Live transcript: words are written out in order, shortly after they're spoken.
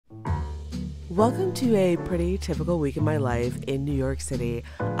Welcome to a pretty typical week in my life in New York City.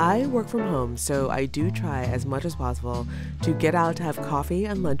 I work from home, so I do try as much as possible to get out to have coffee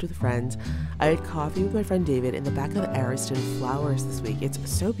and lunch with friends. I had coffee with my friend David in the back of Ariston Flowers this week. It's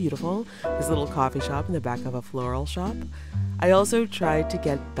so beautiful, this little coffee shop in the back of a floral shop. I also tried to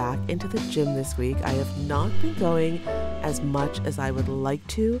get back into the gym this week. I have not been going as much as I would like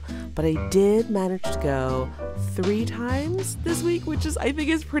to, but I did manage to go 3 times this week, which I think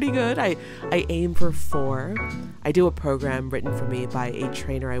is pretty good. I aim for 4. I do a program written for me by a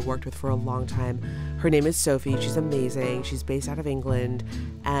trainer I worked with for a long time. Her name is Sophie. She's amazing. She's based out of England,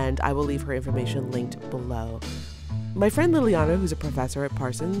 and I will leave her information linked below. My friend Liliana, who's a professor at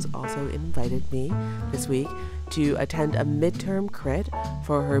Parsons, also invited me this week to attend a midterm crit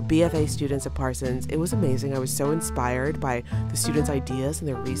for her BFA students at Parsons. It was amazing. I was so inspired by the students' ideas and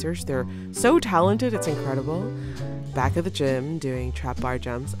their research. They're so talented, it's incredible. Back at the gym doing trap bar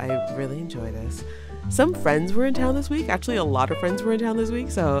jumps. I really enjoy this. Some friends were in town this week. Actually, a lot of friends were in town this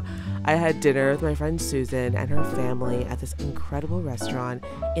week. So I had dinner with my friend Susan and her family at this incredible restaurant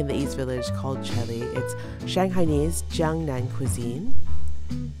in the East Village called Cheli. It's Shanghainese Jiangnan cuisine.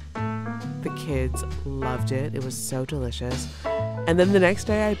 The kids loved it. It was so delicious. And then the next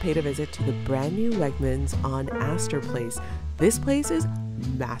day I paid a visit to the brand new Wegmans on Astor Place. This place is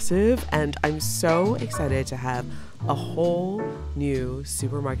massive, and I'm so excited to have a whole new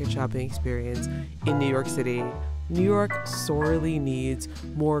supermarket shopping experience in New York City. New York sorely needs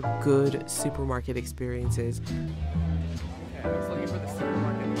more good supermarket experiences. Okay, I was looking for the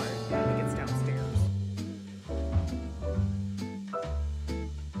supermarket part. I think it's downstairs.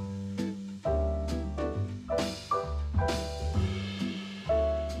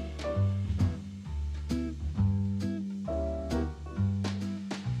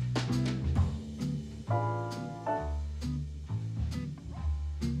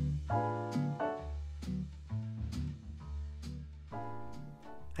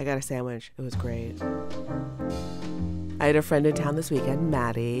 I got a sandwich. It was great. I had a friend in town this weekend,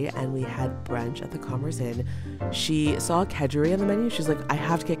 Maddie, and we had brunch at the Commerce Inn. She saw kedgeree on the menu. She's like, I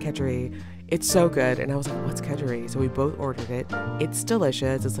have to get kedgeree. It's so good. And I was like, what's kedgeree? So we both ordered it. It's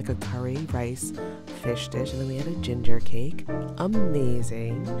delicious. It's like a curry, rice, fish dish. And then we had a ginger cake.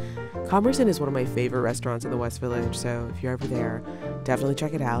 Amazing. Commerce Inn is one of my favorite restaurants in the West Village. So if you're ever there, definitely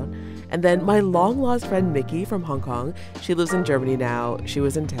check it out. And then my long lost friend Mickey from Hong Kong, she lives in Germany now. She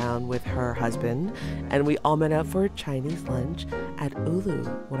was in town with her husband, and we all met up for Chinese lunch at Ulu,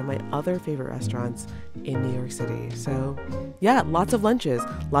 one of my other favorite restaurants in New York City. So yeah, lots of lunches,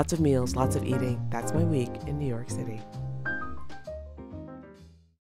 lots of meals, lots of eating. That's my week in New York City.